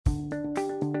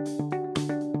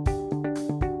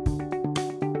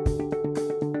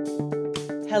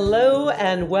Hello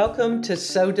and welcome to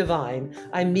So Divine.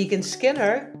 I'm Megan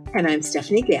Skinner. And I'm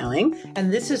Stephanie Gailing. And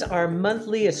this is our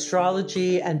monthly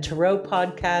astrology and tarot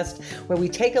podcast where we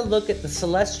take a look at the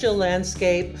celestial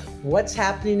landscape, what's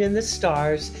happening in the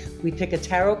stars. We pick a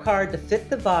tarot card to fit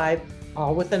the vibe,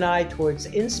 all with an eye towards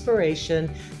inspiration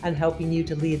and helping you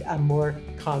to lead a more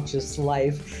conscious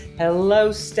life.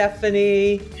 Hello,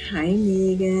 Stephanie. Hi,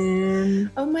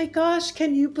 Megan. Oh my gosh,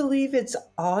 can you believe it's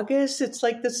August? It's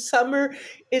like the summer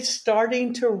is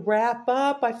starting to wrap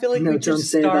up. I feel like we just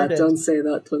started. Don't say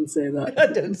that. Don't say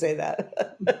that. Don't say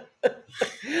that.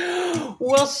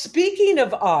 Well, speaking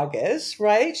of August,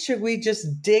 right? Should we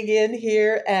just dig in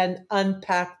here and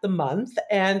unpack the month?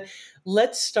 And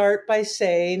let's start by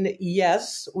saying,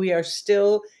 yes, we are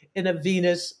still in a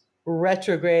Venus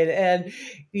retrograde. And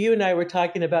you and I were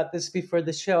talking about this before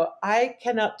the show. I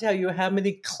cannot tell you how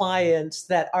many clients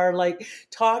that are like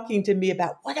talking to me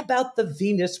about, what about the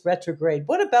Venus retrograde?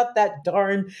 What about that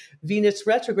darn Venus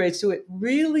retrograde? So it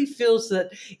really feels that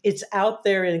it's out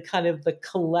there in kind of the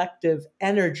collective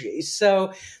energy.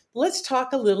 So let's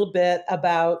talk a little bit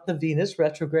about the Venus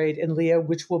retrograde in Leo,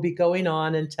 which will be going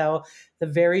on until the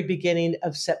very beginning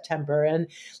of September. And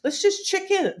let's just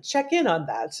check in on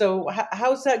that. So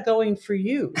how's that going for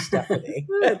you, Stephanie?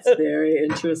 That's very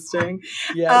interesting.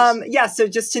 Yes. So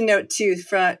just to note too,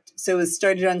 so it was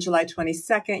started on July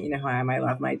 22nd. You know how I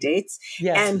love my dates.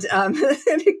 Yes. And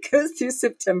it goes through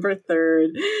September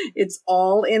 3rd. It's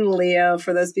all in Leo.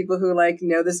 For those people who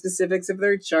know the specifics of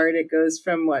their chart, it goes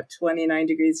from 29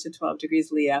 degrees to 12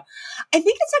 degrees Leo. I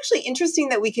think it's actually interesting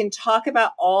that we can talk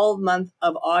about all month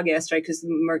of August, right? Because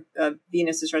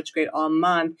Venus is retrograde all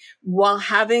month, while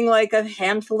having a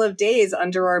handful of days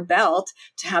under our belt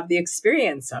to have the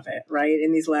experience of it, right?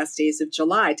 In these last days of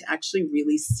July, to actually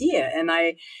really see it. And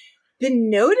I've been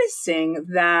noticing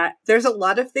that there's a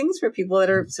lot of things for people that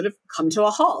are sort of come to a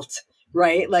halt,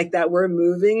 right? Like that we're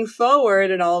moving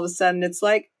forward and all of a sudden it's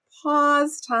like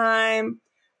pause time.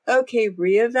 Okay,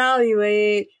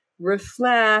 reevaluate,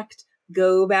 reflect,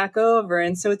 go back over.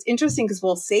 And so it's interesting because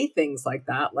we'll say things like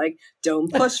that, like don't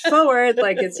push forward.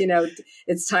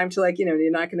 It's time to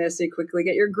you're not going to say quickly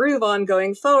get your groove on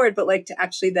going forward, but to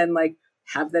actually then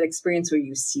have that experience where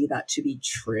you see that to be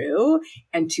true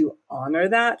and to honor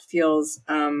that feels,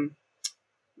 that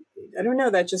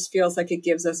just feels like it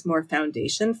gives us more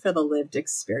foundation for the lived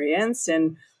experience.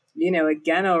 And,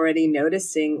 again, already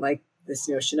noticing this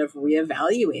notion of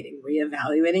reevaluating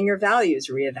your values,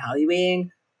 reevaluating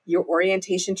your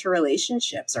orientation to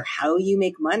relationships or how you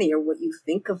make money or what you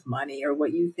think of money or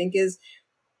what you think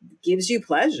gives you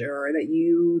pleasure or that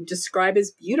you describe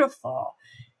as beautiful.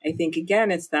 I think,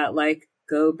 again, it's that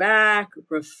go back,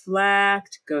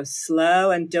 reflect, go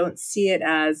slow, and don't see it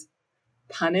as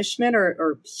punishment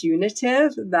or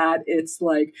punitive, that it's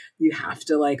you have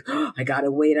to I gotta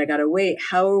wait.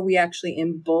 How are we actually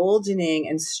emboldening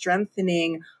and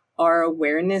strengthening our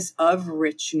awareness of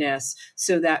richness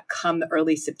so that come the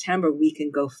early September, we can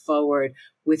go forward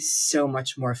with so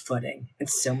much more footing and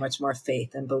so much more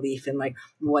faith and belief in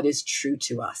what is true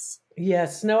to us.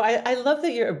 Yes. No, I love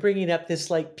that you're bringing up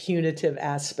this punitive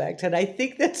aspect. And I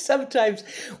think that sometimes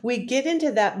we get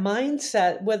into that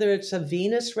mindset, whether it's a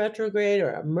Venus retrograde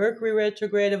or a Mercury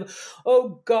retrograde of,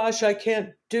 oh gosh, I can't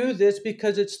do this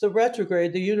because it's the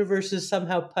retrograde. The universe is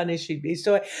somehow punishing me.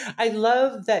 So I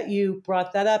love that you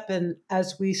brought that up. And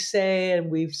as we say,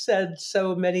 and we've said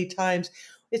so many times,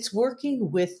 it's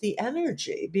working with the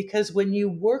energy, because when you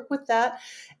work with that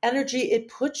energy, it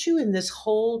puts you in this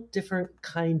whole different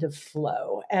kind of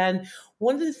flow. And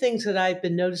one of the things that I've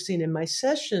been noticing in my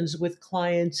sessions with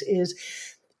clients is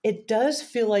it does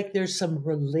feel like there's some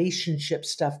relationship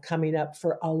stuff coming up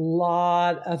for a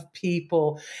lot of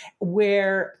people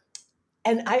where,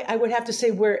 and I would have to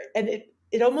say where, and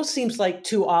it almost seems like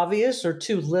too obvious or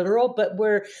too literal, but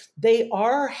where they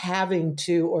are having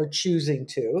to or choosing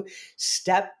to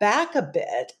step back a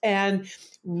bit and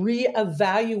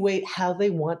reevaluate how they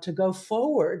want to go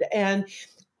forward. And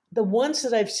the ones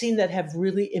that I've seen that have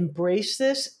really embraced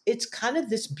this, it's kind of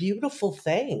this beautiful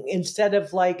thing instead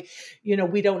of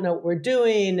we don't know what we're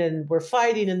doing and we're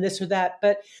fighting and this or that.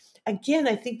 But again,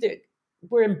 I think that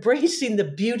we're embracing the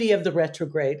beauty of the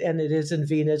retrograde, and it is in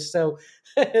Venus. So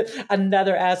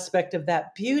another aspect of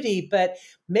that beauty, but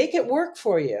make it work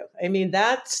for you. I mean,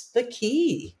 that's the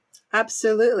key.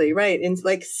 Absolutely. Right. And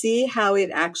see how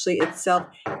it actually itself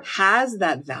has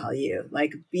that value.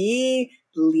 Be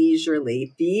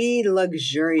leisurely, be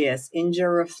luxurious in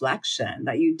your reflection,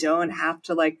 that you don't have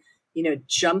to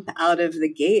jump out of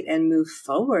the gate and move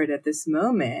forward at this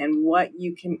moment, and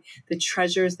the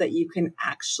treasures that you can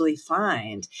actually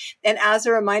find. And as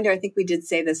a reminder, I think we did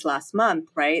say this last month,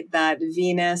 right? That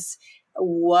Venus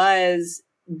was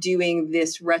doing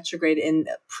this retrograde in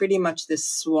pretty much this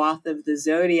swath of the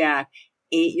zodiac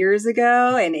 8 years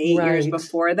ago and 8 years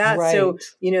before that. Right. So,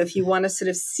 if you want to sort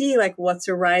of see like what's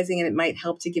arising, and it might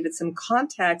help to give it some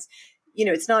context,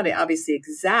 it's not obviously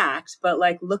exact, but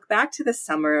like look back to the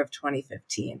summer of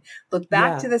 2015, look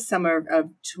back to the summer of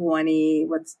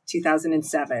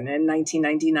 2007 and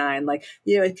 1999. Like,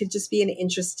 it could just be an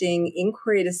interesting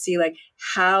inquiry to see like,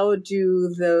 how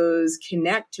do those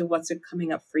connect to what's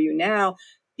coming up for you now?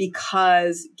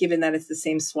 Because given that it's the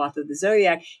same swath of the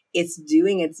zodiac, it's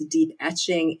doing its deep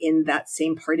etching in that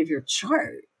same part of your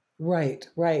chart. Right.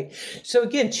 So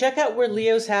again, check out where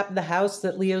the house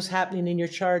that Leo's happening in your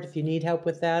chart. If you need help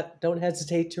with that, don't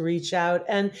hesitate to reach out.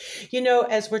 And,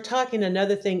 as we're talking,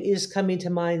 another thing is coming to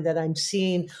mind that I'm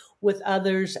seeing with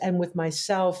others and with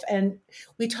myself. And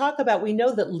we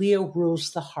know that Leo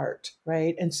rules the heart,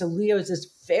 right? And so Leo is this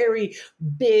very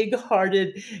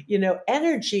big-hearted,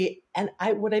 energy. And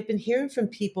what I've been hearing from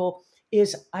people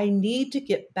is I need to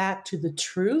get back to the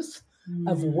truth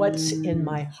of what's in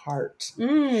my heart.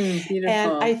 Beautiful.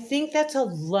 And I think that's a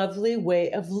lovely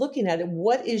way of looking at it.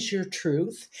 What is your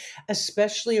truth,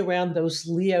 especially around those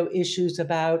Leo issues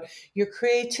about your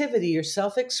creativity, your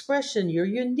self-expression, your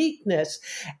uniqueness.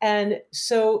 And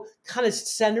so kind of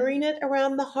centering it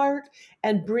around the heart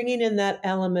and bringing in that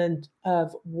element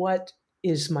of what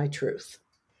is my truth.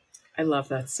 I love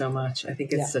that so much. I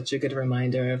think it's such a good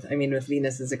reminder with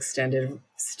Venus's extended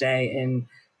stay in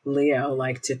Leo,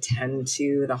 like to tend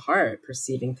to the heart,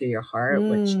 perceiving through your heart,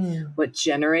 what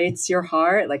generates your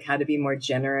heart, like how to be more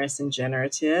generous and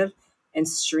generative and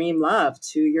stream love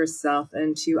to yourself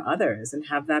and to others, and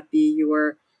have that be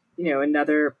your,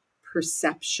 another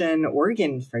perception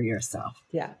organ for yourself.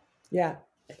 Yeah.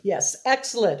 Yes.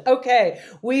 Excellent. Okay.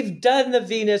 We've done the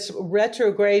Venus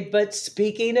retrograde, but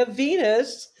speaking of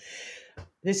Venus,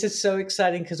 this is so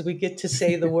exciting because we get to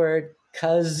say the word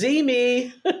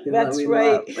Cazimi. That's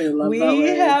right. We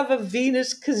have a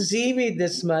Venus Cazimi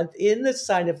this month in the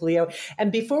sign of Leo.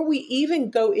 And before we even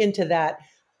go into that,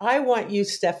 I want you,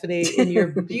 Stephanie, in your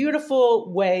beautiful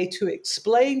way to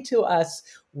explain to us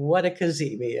what a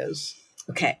Cazimi is.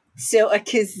 Okay. So a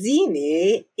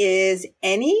Cazimi is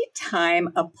any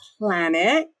time a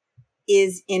planet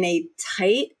is in a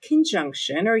tight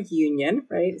conjunction or union,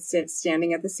 right?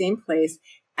 Standing at the same place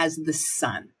as the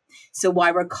sun. So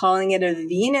why we're calling it a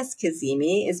Venus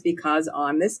Cazimi is because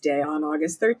on this day, on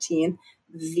August 13th,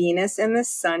 Venus and the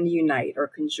sun unite or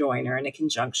conjoin or in a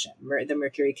conjunction. The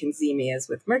Mercury Cazimi is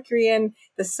with Mercury and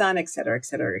the sun, et cetera, et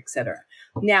cetera, et cetera.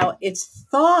 Now, it's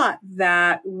thought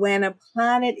that when a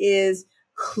planet is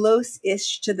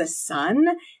close-ish to the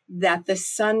sun, that the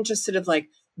sun just sort of like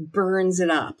burns it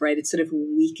up, right? It sort of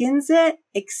weakens it,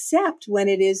 except when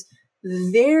it is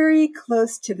very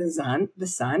close to the sun,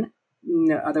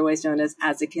 otherwise known as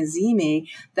a Cazimi,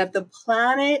 that the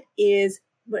planet is,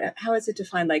 how is it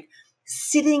defined? Like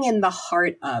sitting in the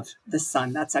heart of the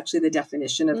sun. That's actually the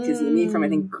definition of Cazimi from, I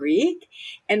think, Greek.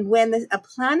 And when a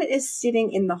planet is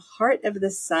sitting in the heart of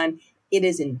the sun, it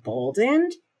is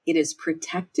emboldened, it is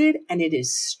protected, and it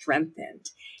is strengthened.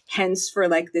 Hence, for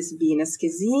like this Venus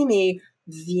Cazimi,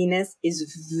 Venus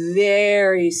is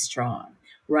very strong.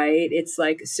 Right? It's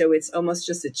like, so it's almost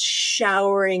just it's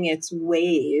showering its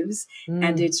waves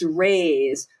and its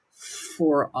rays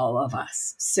for all of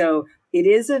us. So it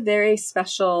is a very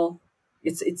special,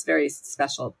 it's very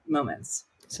special moments.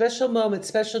 Special moment,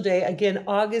 special day. Again,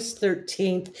 August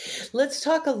 13th. Let's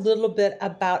talk a little bit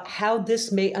about how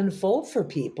this may unfold for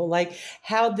people, like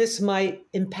how this might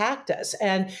impact us.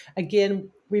 And again,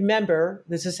 remember,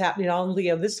 this is happening on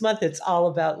Leo. This month, it's all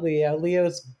about Leo.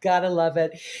 Leo's gotta love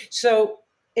it. So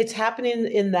it's happening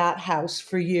in that house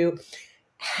for you.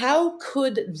 How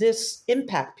could this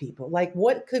impact people? Like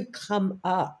what could come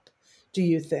up, do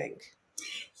you think?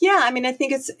 Yeah, I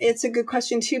think it's a good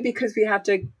question too, because we have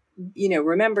to,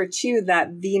 remember too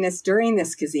that Venus during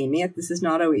this Cazimi, this is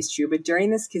not always true, but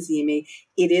during this Cazimi,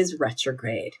 it is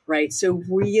retrograde, right? So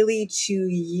really to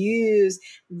use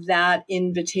that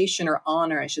invitation or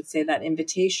honor, I should say, that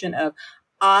invitation of,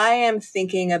 I am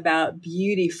thinking about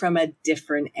beauty from a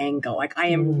different angle. Like I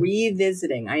am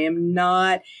revisiting. I am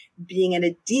not being in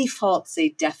a default, say,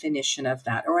 definition of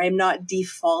that, or I'm not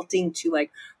defaulting to like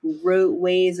rote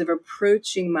ways of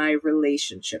approaching my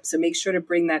relationship. So make sure to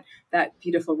bring that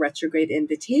beautiful retrograde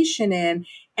invitation in,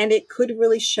 and it could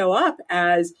really show up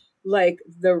as like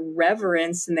the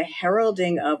reverence and the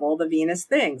heralding of all the Venus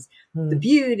things, the Mm.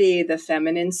 beauty, the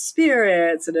feminine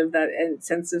spirit, sort of that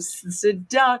sense of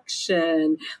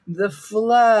seduction, the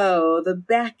flow, the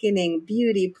beckoning,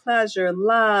 beauty, pleasure,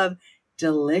 love,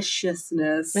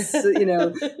 deliciousness,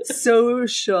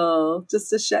 social.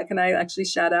 Just can I actually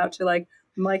shout out to like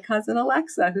my cousin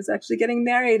Alexa, who's actually getting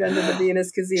married under the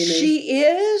Venus Cazimi. She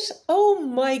is? Oh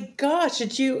my gosh.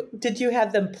 Did you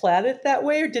have them plan it that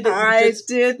way, or did it I just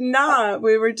did not.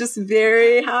 We were just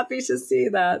very happy to see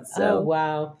that. Oh So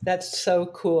wow. That's so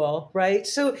cool, right?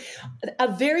 So a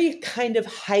very kind of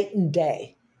heightened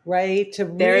day, right? To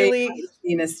very really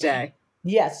Venus Day.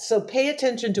 Yes, so pay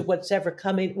attention to what's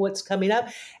coming up,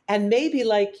 and maybe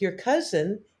like your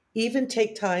cousin, even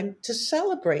take time to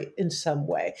celebrate in some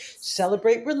way.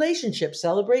 Celebrate relationships,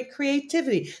 celebrate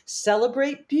creativity,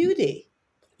 celebrate beauty.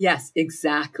 Yes,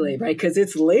 exactly. Right. Because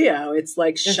it's Leo. It's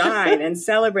like shine and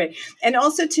celebrate. And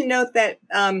also to note that,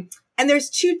 and there's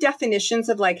two definitions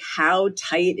of like how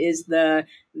tight is the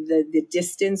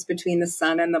distance between the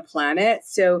sun and the planet.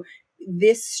 So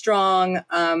this strong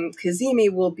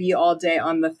Cazimi will be all day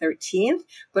on the 13th,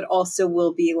 but also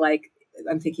will be like,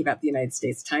 I'm thinking about the United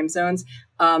States time zones,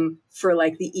 for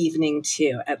like the evening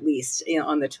too, at least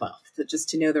on the 12th. So just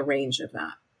to know the range of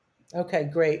that. Okay,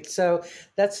 great. So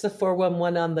that's the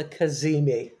 411 on the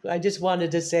Cazimi. I just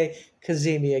wanted to say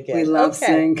Cazimi We again. love Okay.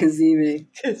 saying Cazimi.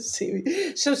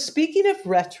 Cazimi. So speaking of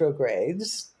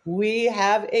retrogrades, we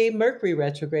have a Mercury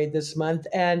retrograde this month.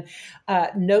 And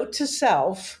note to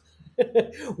self,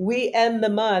 we end the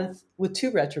month with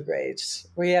two retrogrades.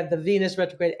 We have the Venus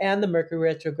retrograde and the Mercury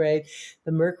retrograde.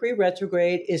 The Mercury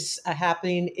retrograde is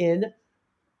happening in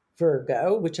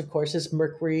Virgo, which of course is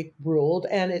Mercury ruled,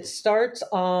 and it starts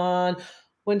on,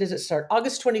 when does it start?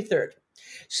 August 23rd.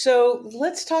 So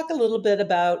let's talk a little bit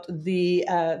about the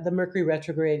Mercury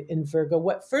retrograde in Virgo.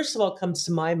 What first of all comes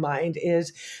to my mind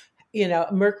is,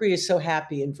 Mercury is so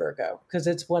happy in Virgo because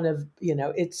it's one of,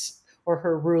 it's or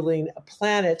her ruling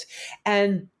planet,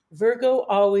 and Virgo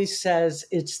always says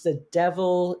it's the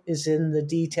devil is in the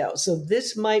details. So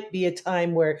this might be a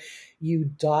time where you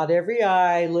dot every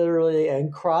I literally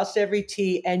and cross every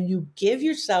T, and you give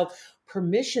yourself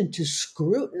permission to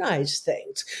scrutinize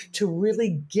things, to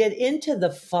really get into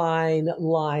the fine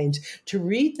lines, to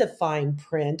read the fine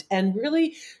print, and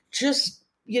really just,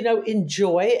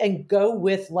 enjoy and go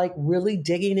with like really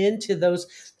digging into those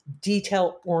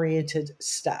detail oriented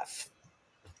stuff.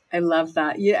 I love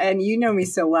that. Yeah, and you know me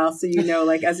so well. So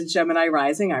like as a Gemini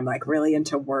rising, I'm like really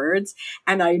into words.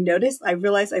 And I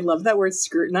realized I love that word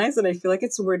scrutinize. And I feel like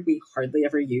it's a word we hardly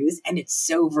ever use. And it's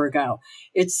so Virgo.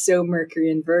 It's so Mercury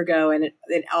in Virgo. And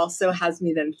it also has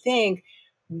me then think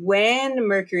when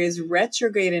Mercury is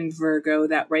retrograde in Virgo,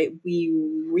 that right, we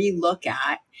relook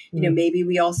at, maybe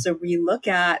we also relook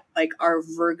at like our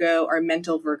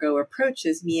mental Virgo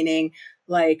approaches, meaning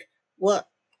like, well,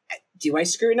 do I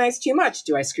scrutinize too much?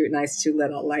 Do I scrutinize too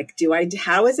little? Like,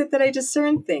 how is it that I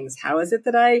discern things? How is it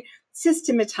that I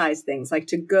systematize things? Like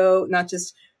to go, not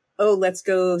just, oh, let's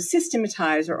go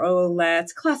systematize, or, oh,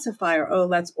 let's classify, or, oh,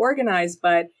 let's organize,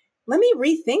 but let me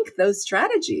rethink those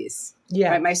strategies.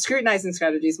 Yeah. Right? My scrutinizing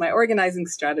strategies, my organizing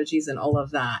strategies, and all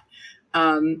of that.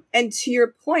 And to your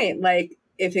point, like,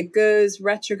 if it goes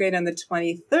retrograde on the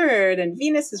 23rd and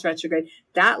Venus is retrograde,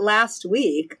 that last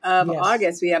week of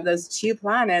August, we have those two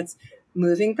planets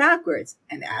moving backwards.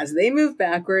 And as they move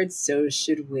backwards, so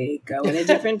should we go in a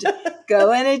different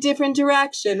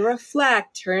direction,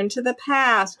 reflect, turn to the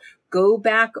past, go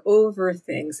back over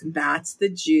things. That's the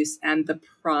juice and the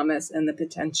promise and the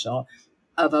potential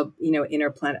of a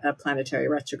planetary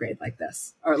retrograde like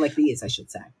this, or like these, I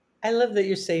should say. I love that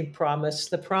you're saying promise,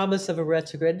 the promise of a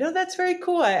retrograde. No, that's very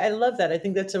cool. I love that. I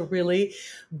think that's a really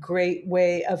great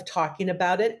way of talking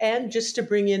about it. And just to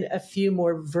bring in a few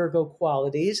more Virgo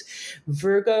qualities,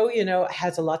 Virgo,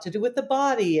 has a lot to do with the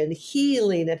body and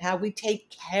healing and how we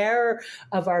take care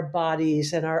of our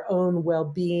bodies and our own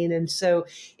well-being. And so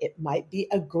it might be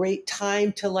a great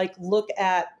time to like look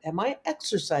at, am I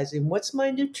exercising? What's my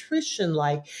nutrition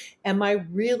like? Am I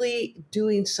really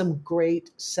doing some great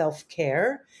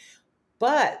self-care?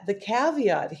 But the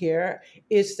caveat here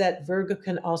is that Virgo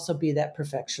can also be that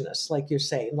perfectionist, like you're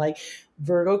saying. Like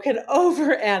Virgo can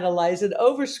overanalyze and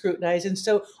over-scrutinize. And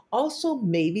so also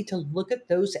maybe to look at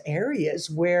those areas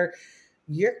where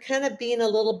you're kind of being a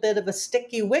little bit of a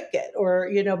sticky wicket, or,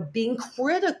 being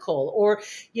critical, or,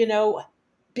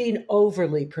 being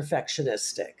overly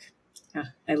perfectionistic. Yeah,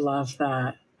 I love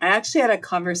that. I actually had a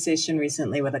conversation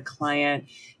recently with a client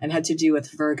and had to do with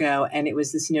Virgo. And it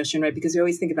was this notion, right? Because we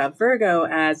always think about Virgo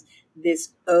as this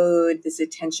ode, this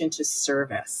attention to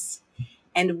service.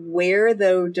 And where,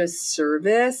 though, does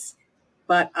service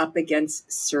butt up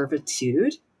against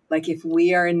servitude? Like if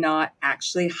we are not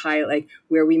actually like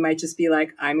where we might just be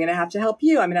like, I'm going to have to help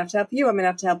you. I'm going to have to help you. I'm going to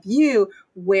have to help you,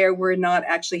 where we're not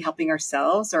actually helping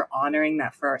ourselves or honoring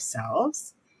that for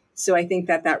ourselves. So I think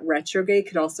that retrograde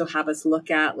could also have us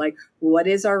look at like, what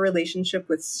is our relationship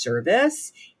with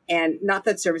service? And not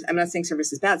that service, I'm not saying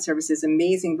service is bad. Service is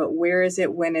amazing, but where is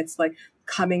it when it's like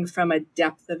coming from a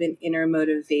depth of an inner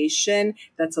motivation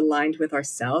that's aligned with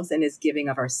ourselves and is giving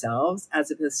of ourselves,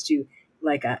 as opposed to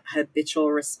like a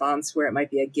habitual response where it might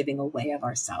be a giving away of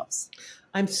ourselves.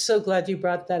 I'm so glad you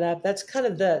brought that up. That's kind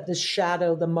of the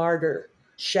shadow, the martyr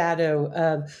shadow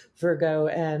of Virgo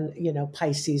and,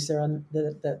 Pisces. They're on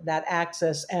that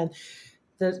axis, and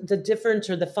the difference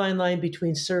or the fine line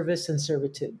between service and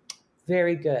servitude.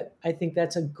 Very good. I think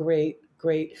that's a great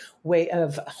way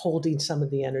of holding some of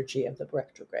the energy of the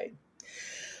retrograde.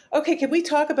 Okay, can we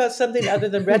talk about something other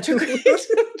than retrograde?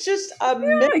 Just a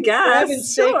minute. I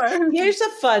guess. Sure. Here's a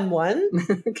fun one.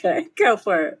 Okay, go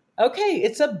for it. Okay,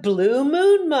 it's a blue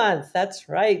moon month. That's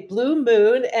right, blue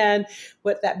moon. And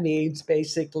what that means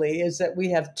basically is that we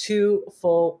have 2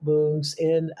 full moons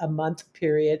in a month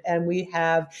period. And we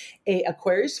have a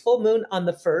Aquarius full moon on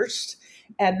the 1st,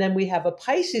 and then we have a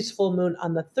Pisces full moon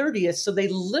on the 30th. So they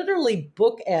literally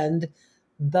bookend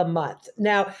the month.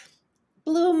 Now,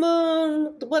 blue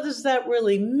moon, what does that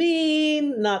really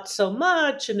mean? Not so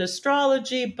much in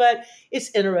astrology, but it's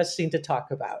interesting to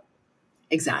talk about.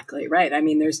 Exactly, right. I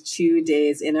mean, there's 2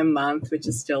 days in a month, which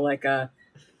is still like a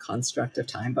construct of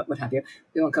time, but what have you.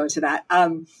 We won't go into that,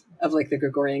 of like the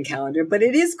Gregorian calendar, but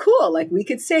it is cool. Like we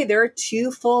could say there are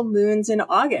 2 full moons in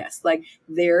August. Like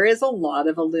there is a lot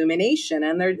of illumination,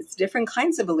 and there's different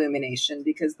kinds of illumination,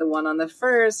 because the one on the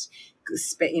 1st,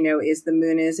 is the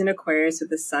moon is in Aquarius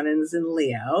with the sun is in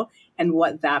Leo, and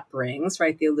what that brings,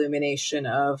 right? The illumination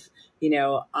of,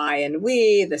 I and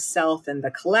we, the self and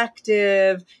the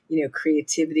collective,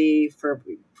 creativity for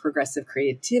progressive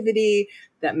creativity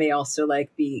that may also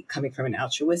like be coming from an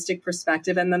altruistic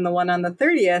perspective. And then the one on the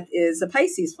 30th is a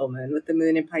Pisces full moon with the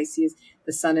moon in Pisces,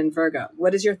 the sun in Virgo.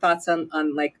 What is your thoughts on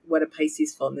like what a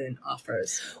Pisces full moon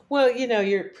offers? Well,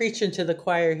 you're preaching to the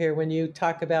choir here when you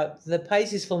talk about the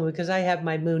Pisces full moon, because I have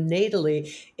my moon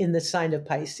natally in the sign of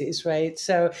Pisces, right?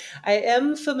 So I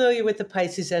am familiar with the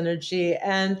Pisces energy,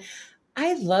 and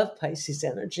I love Pisces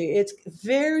energy. It's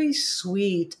very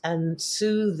sweet and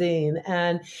soothing,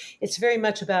 and it's very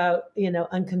much about,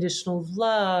 unconditional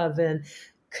love and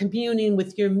communing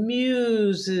with your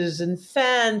muses and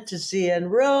fantasy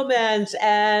and romance.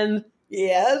 And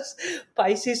yes,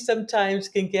 Pisces sometimes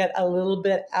can get a little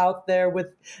bit out there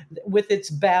with its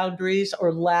boundaries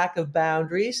or lack of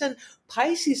boundaries. And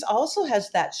Pisces also has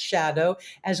that shadow,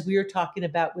 as we were talking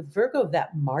about with Virgo,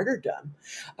 that martyrdom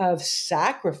of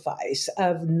sacrifice,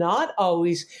 of not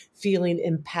always feeling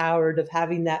empowered, of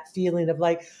having that feeling of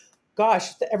like,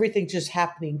 gosh, everything's just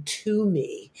happening to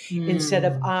me instead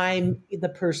of I'm the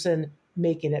person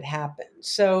making it happen.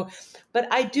 So, but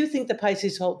I do think the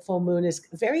Pisces full moon is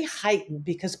very heightened,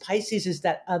 because Pisces is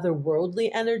that otherworldly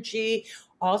energy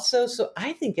also. So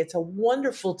I think it's a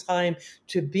wonderful time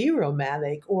to be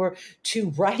romantic or to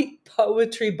write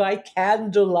poetry by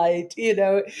candlelight.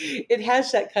 It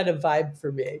has that kind of vibe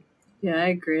for me. Yeah, I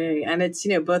agree. And it's,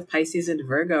 both Pisces and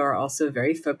Virgo are also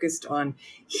very focused on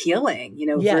healing.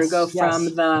 Yes, Virgo from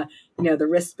the, the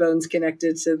wrist bones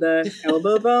connected to the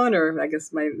elbow bone, or I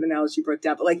guess my analogy broke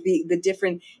down, but like the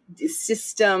different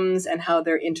systems and how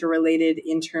they're interrelated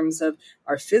in terms of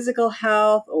our physical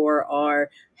health or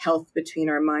our health between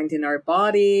our mind and our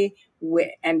body,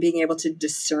 and being able to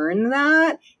discern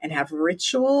that and have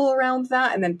ritual around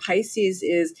that. And then Pisces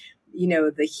is,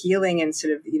 the healing and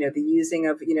sort of, the using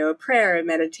of, a prayer and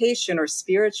meditation or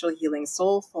spiritual healing,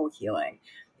 soulful healing,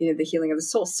 the healing of the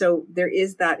soul. So there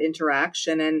is that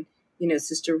interaction, and, it's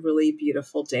just a really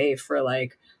beautiful day for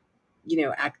like,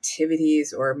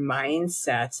 activities or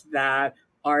mindsets that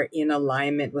are in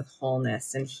alignment with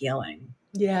wholeness and healing.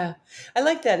 Yeah, I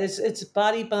like that. It's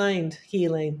body mind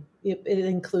healing. It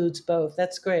includes both.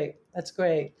 That's great. That's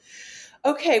great.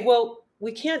 Okay, well,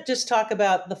 we can't just talk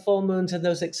about the full moons and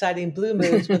those exciting blue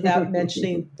moons without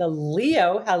mentioning the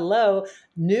Leo,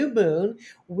 new moon,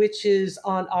 which is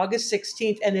on August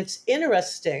 16th. And it's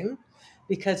interesting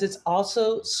because it's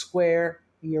also square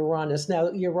Uranus. Now,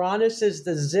 Uranus is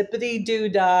the zippity doo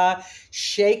dah,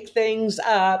 shake things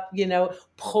up,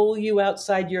 pull you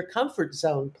outside your comfort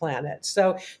zone planet.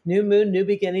 So, new moon, new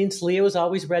beginnings. Leo is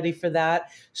always ready for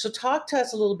that. So, talk to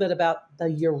us a little bit about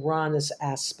the Uranus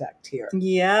aspect here.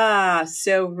 Yeah.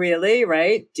 So, really,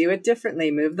 right? Do it differently.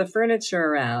 Move the furniture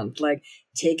around. Like,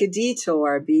 take a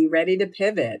detour. Be ready to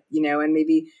pivot, and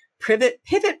maybe pivot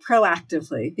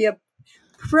proactively. Be a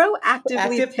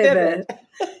proactively pivot.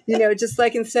 Just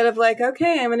like instead of like,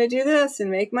 okay, I'm going to do this and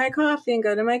make my coffee and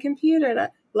go to my computer,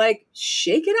 like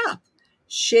shake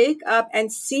up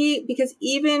and see, because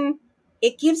even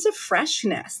it gives a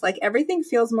freshness. Like everything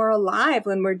feels more alive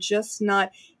when we're just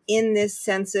not in this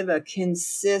sense of a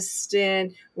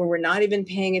consistent, where we're not even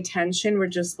paying attention. We're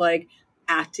just like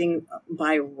acting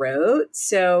by rote.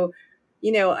 So,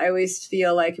 I always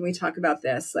feel like, and we talk about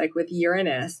this, like with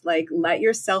Uranus, like let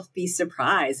yourself be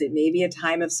surprised. It may be a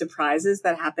time of surprises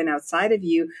that happen outside of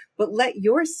you, but let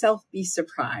yourself be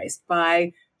surprised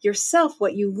by yourself,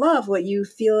 what you love, what you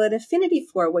feel an affinity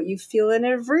for, what you feel an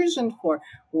aversion for,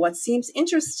 what seems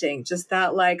interesting, just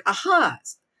that like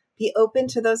ahas. Be open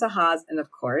to those ahas. And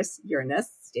of course, Uranus,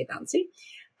 stay bouncy.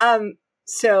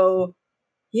 So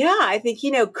yeah, I think,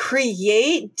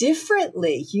 create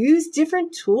differently, use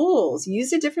different tools,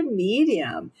 use a different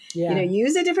medium,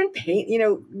 use a different paint,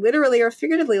 literally or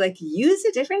figuratively, like use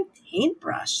a different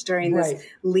paintbrush during this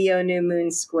Leo new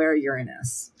moon square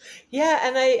Uranus. Yeah.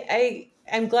 And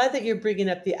I'm glad that you're bringing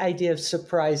up the idea of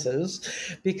surprises,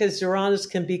 because Uranus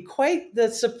can be quite the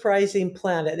surprising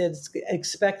planet.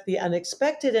 Expect the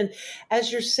unexpected. And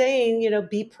as you're saying,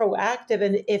 be proactive.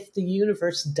 And if the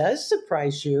universe does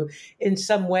surprise you in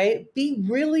some way, be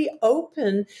really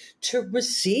open to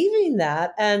receiving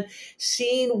that and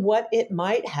seeing what it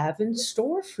might have in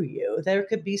store for you. There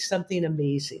could be something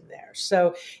amazing there.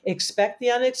 So expect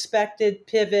the unexpected,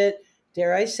 pivot,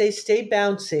 dare I say, stay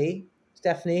bouncy.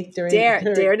 Stephanie, dare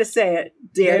to say it,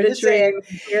 dare to dream,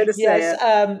 dare to say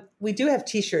it. We do have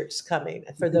T-shirts coming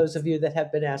for those of you that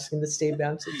have been asking the Stay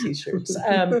Bouncy T-shirts.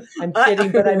 I'm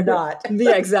kidding, but I'm not.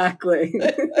 Yeah, exactly.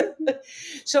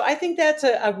 So I think that's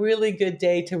a really good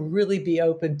day to really be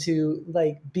open to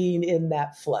like being in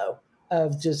that flow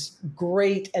of just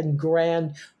great and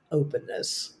grand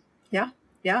openness. Yeah.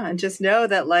 And just know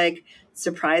that like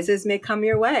surprises may come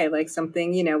your way, like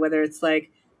something, whether it's like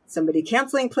somebody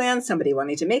canceling plans, somebody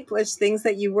wanting to make things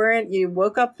that you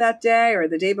woke up that day or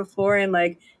the day before and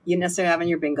like you necessarily have on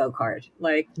your bingo card.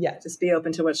 Like, just be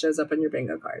open to what shows up on your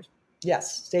bingo card.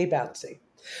 Yes. Stay bouncy.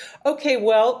 Okay,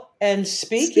 well, and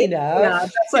speaking of,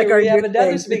 that's like we have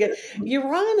another speaker,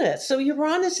 Uranus. So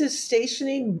Uranus is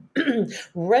stationing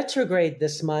retrograde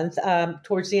this month,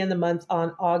 towards the end of the month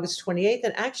on August 28th.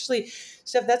 And actually,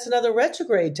 Steph, that's another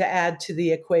retrograde to add to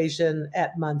the equation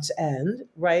at month's end,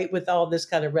 right? With all this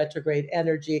kind of retrograde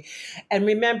energy. And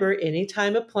remember,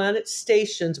 anytime a planet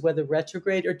stations, whether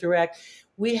retrograde or direct,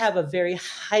 we have a very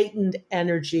heightened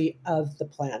energy of the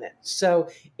planet. So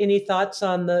any thoughts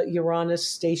on the Uranus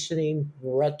stationing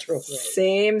retrograde?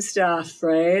 Same stuff,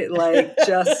 right? Like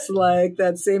just like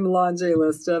that same laundry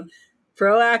list of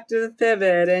proactive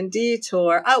pivot and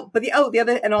detour. The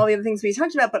other and all the other things we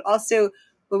talked about, but also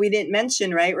what we didn't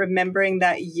mention, right? Remembering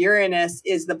that Uranus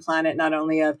is the planet not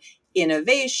only of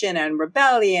innovation and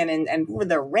rebellion and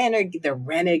the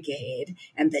renegade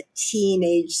and the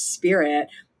teenage spirit,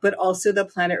 but also the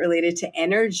planet related to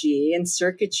energy and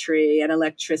circuitry and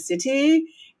electricity.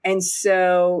 And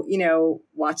so,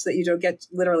 watch that you don't get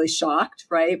literally shocked,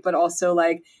 right? But also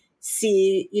like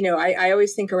see, I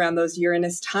always think around those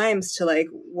Uranus times to like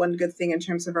one good thing in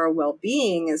terms of our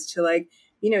well-being is to like,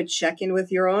 check in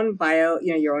with your own bio,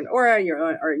 your own aura,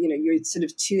 you sort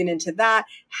of tune into that.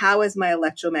 How is my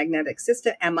electromagnetic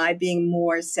system? Am I being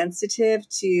more sensitive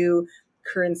to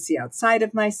currency outside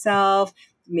of myself?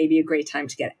 Maybe a great time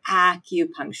to get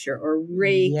acupuncture or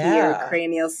Reiki or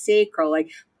cranial sacral, like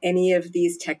any of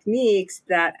these techniques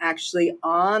that actually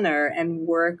honor and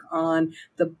work on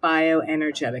the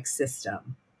bioenergetic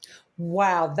system.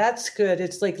 Wow, that's good.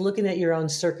 It's like looking at your own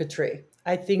circuitry.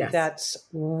 I think that's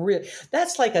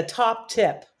like a top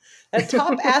tip, a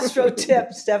top astro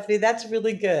tip, Stephanie. That's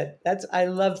really good. I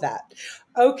love that.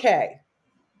 Okay.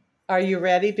 Are you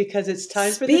ready? Because it's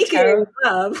time for the tarot.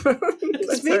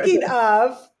 Speaking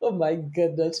of, oh my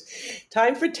goodness,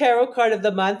 time for tarot card of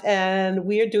the month. And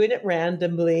we are doing it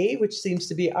randomly, which seems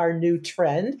to be our new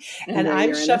trend. And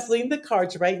I'm shuffling the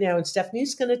cards right now. And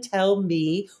Stephanie's going to tell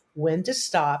me when to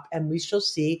stop. And we shall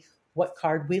see what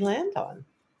card we land on.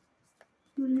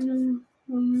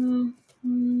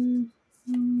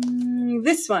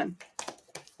 This one.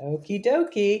 Okie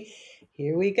dokie.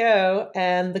 Here we go.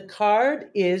 And the card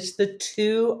is the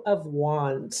Two of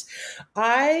Wands.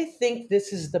 I think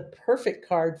this is the perfect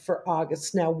card for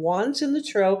August. Now, wands in the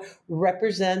tarot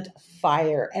represent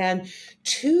fire, and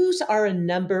twos are a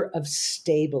number of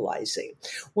stabilizing.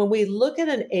 When we look at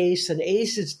an ace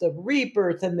is the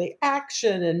rebirth and the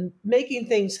action and making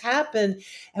things happen.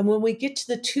 And when we get to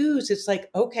the twos, it's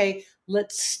like, okay,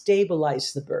 let's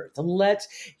stabilize the birth. Let's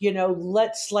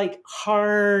like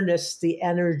harness the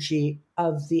energy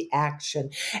of the action.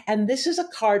 And this is a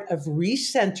card of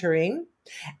recentering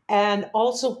and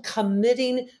also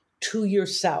committing to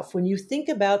yourself. When you think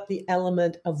about the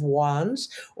element of wands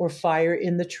or fire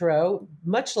in the tarot,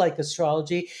 much like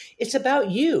astrology, it's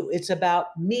about you. It's about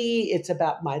me. It's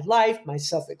about my life, my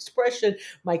self-expression,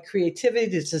 my creativity.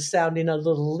 This is sounding a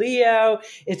little Leo.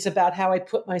 It's about how I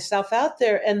put myself out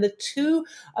there. And the Two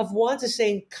of Wands is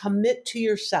saying, commit to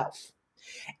yourself.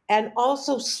 And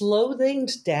also slow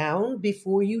things down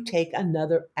before you take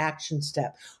another action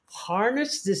step.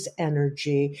 Harness this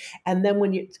energy. And then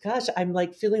when I'm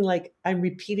like feeling like I'm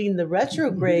repeating the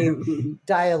retrograde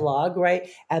dialogue, right?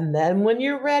 And then when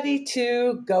you're ready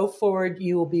to go forward,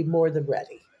 you will be more than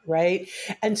ready, right?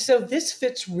 And so this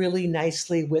fits really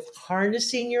nicely with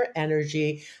harnessing your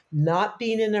energy, not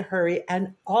being in a hurry,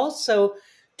 and also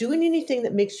doing anything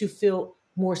that makes you feel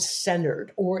more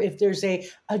centered, or if there's a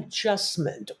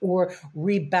adjustment or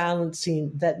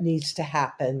rebalancing that needs to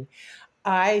happen.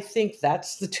 I think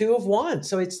that's the Two of Wands.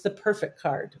 So it's the perfect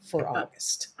card for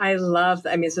August. I love,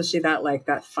 especially that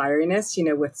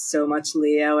firiness, with so much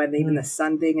Leo and even the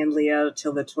sun being in Leo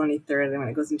till the 23rd. And when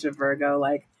it goes into Virgo,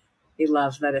 we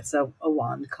love that it's a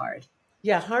wand card.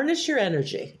 Yeah. Harness your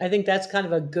energy. I think that's kind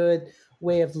of a good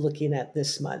way of looking at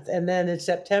this month. And then in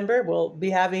September, we'll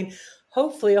be having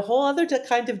hopefully a whole other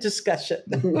kind of discussion.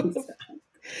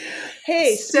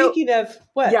 Hey, speaking of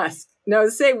what? Yes. No,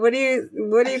 say, what do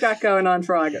you got going on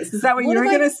for August? Is that what you were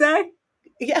going to say?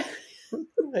 Yeah.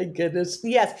 My goodness.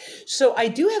 Yes. So I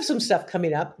do have some stuff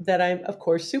coming up that I'm, of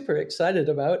course, super excited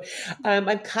about.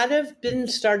 I've kind of been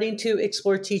starting to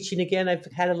explore teaching again. I've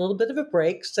had a little bit of a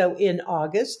break. So in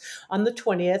August on the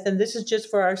 20th, and this is just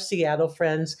for our Seattle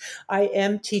friends, I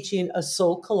am teaching a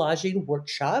soul collaging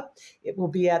workshop. It will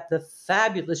be at the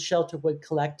fabulous Shelterwood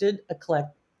Collective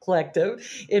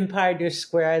in Pioneer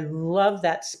Square. I love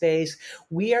that space.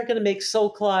 We are going to make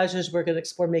soul collages. We're going to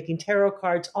explore making tarot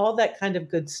cards, all that kind of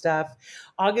good stuff.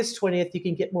 August 20th, you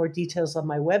can get more details on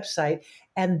my website.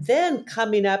 And then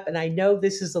coming up, and I know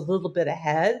this is a little bit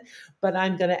ahead, but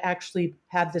I'm going to actually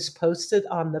have this posted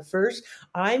on the 1st.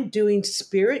 I'm doing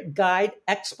Spirit Guide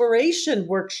Exploration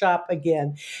Workshop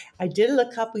again. I did it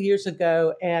a couple years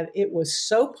ago, and it was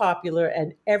so popular,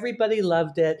 and everybody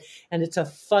loved it. And it's a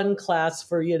fun class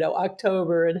for,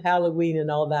 October and Halloween and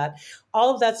all that.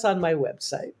 All of that's on my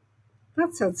website.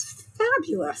 That sounds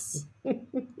fabulous.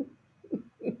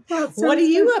 What are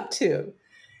you up to?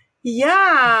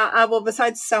 Yeah. Well,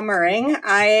 besides summering,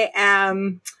 I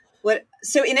am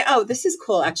this is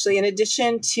cool, actually. In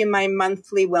addition to my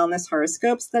monthly wellness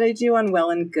horoscopes that I do on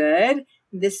Well and Good,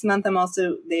 this month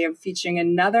they are featuring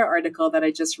another article that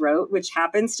I just wrote, which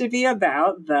happens to be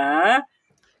about the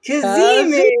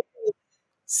Cazimi.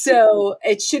 So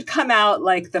it should come out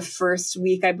the first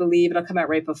week, I believe. It'll come out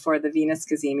right before the Venus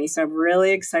Cazimi. So I'm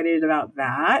really excited about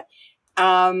that.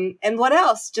 And what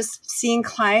else? Just seeing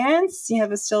clients. Still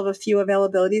have a few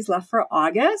availabilities left for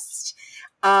August.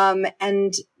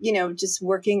 And just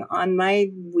working on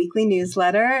my weekly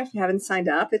newsletter. If you haven't signed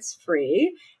up, it's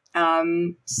free.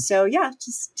 So yeah,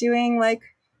 just doing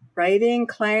writing,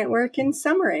 client work, and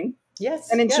summering.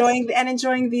 Yes. And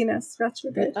enjoying Venus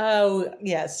Retrograde. Oh,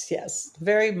 yes.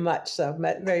 Very much so.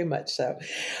 Very much so.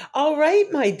 All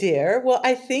right, my dear. Well,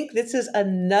 I think this is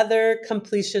another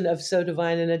completion of So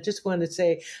Divine. And I just want to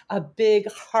say a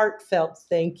big heartfelt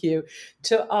thank you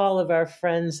to all of our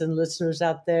friends and listeners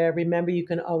out there. Remember, you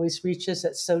can always reach us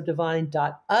at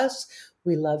sodivine.us.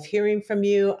 We love hearing from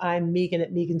you. I'm Megan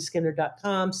at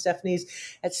meganskinner.com. Stephanie's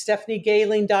at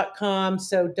stephaniegailing.com.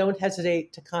 So don't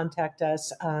hesitate to contact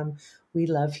us. We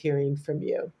love hearing from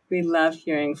you. We love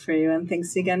hearing from you. And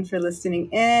thanks again for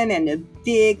listening in. And a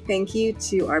big thank you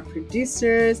to our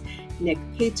producers, Nick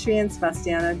Patry and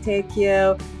Sebastiano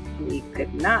Tecchio. We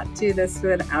could not do this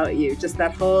without you. Just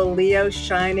that whole Leo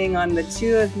shining on the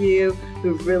two of you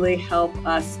who really help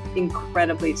us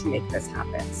incredibly to make this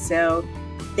happen. So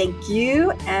thank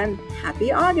you and happy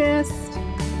August.